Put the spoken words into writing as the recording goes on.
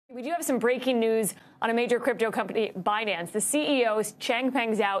We do have some breaking news on a major crypto company, Binance. The CEO,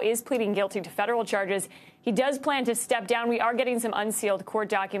 Changpeng Zhao, is pleading guilty to federal charges. He does plan to step down. We are getting some unsealed court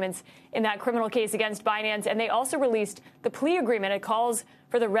documents in that criminal case against Binance. And they also released the plea agreement. It calls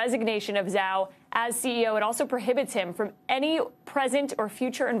for the resignation of Zhao as CEO. It also prohibits him from any present or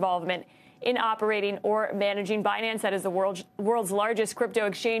future involvement in operating or managing Binance. That is the world's largest crypto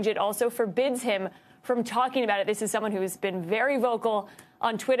exchange. It also forbids him from talking about it. This is someone who has been very vocal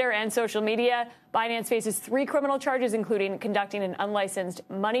on Twitter and social media. Binance faces 3 criminal charges, including conducting an unlicensed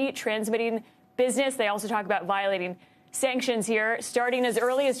money transmitting business. They also talk about violating sanctions here. Starting as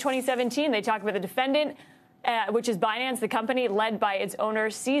early as 2017, they talk about the defendant, which is Binance, the company led by its owner,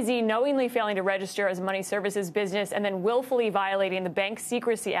 CZ, knowingly failing to register as a money services business and then willfully violating the Bank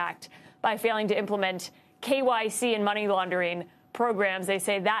Secrecy Act by failing to implement KYC and money laundering programs. They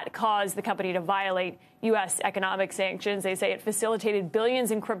say that caused the company to violate U.S. economic sanctions. They say it facilitated billions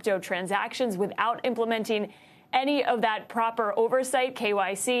in crypto transactions without implementing any of that proper oversight,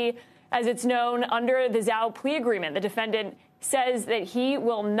 KYC, as it's known under the Zhao plea agreement. The defendant says that he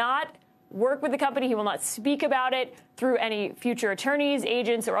will not work with the company. He will not speak about it through any future attorneys,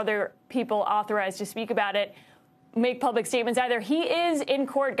 agents, or other people authorized to speak about it, make public statements either. He is in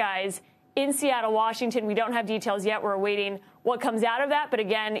court, guys, in Seattle, Washington. We don't have details yet. We're awaiting what comes out of that. But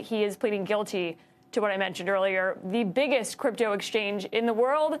again, he is pleading guilty to what I mentioned earlier, the biggest crypto exchange in the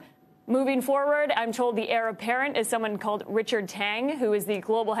world. Moving forward, I'm told the heir apparent is someone called Richard Tang, who is the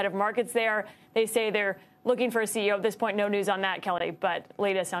global head of markets there. They say they're looking for a CEO at this point. No news on that, Kelly, but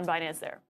latest on Binance there.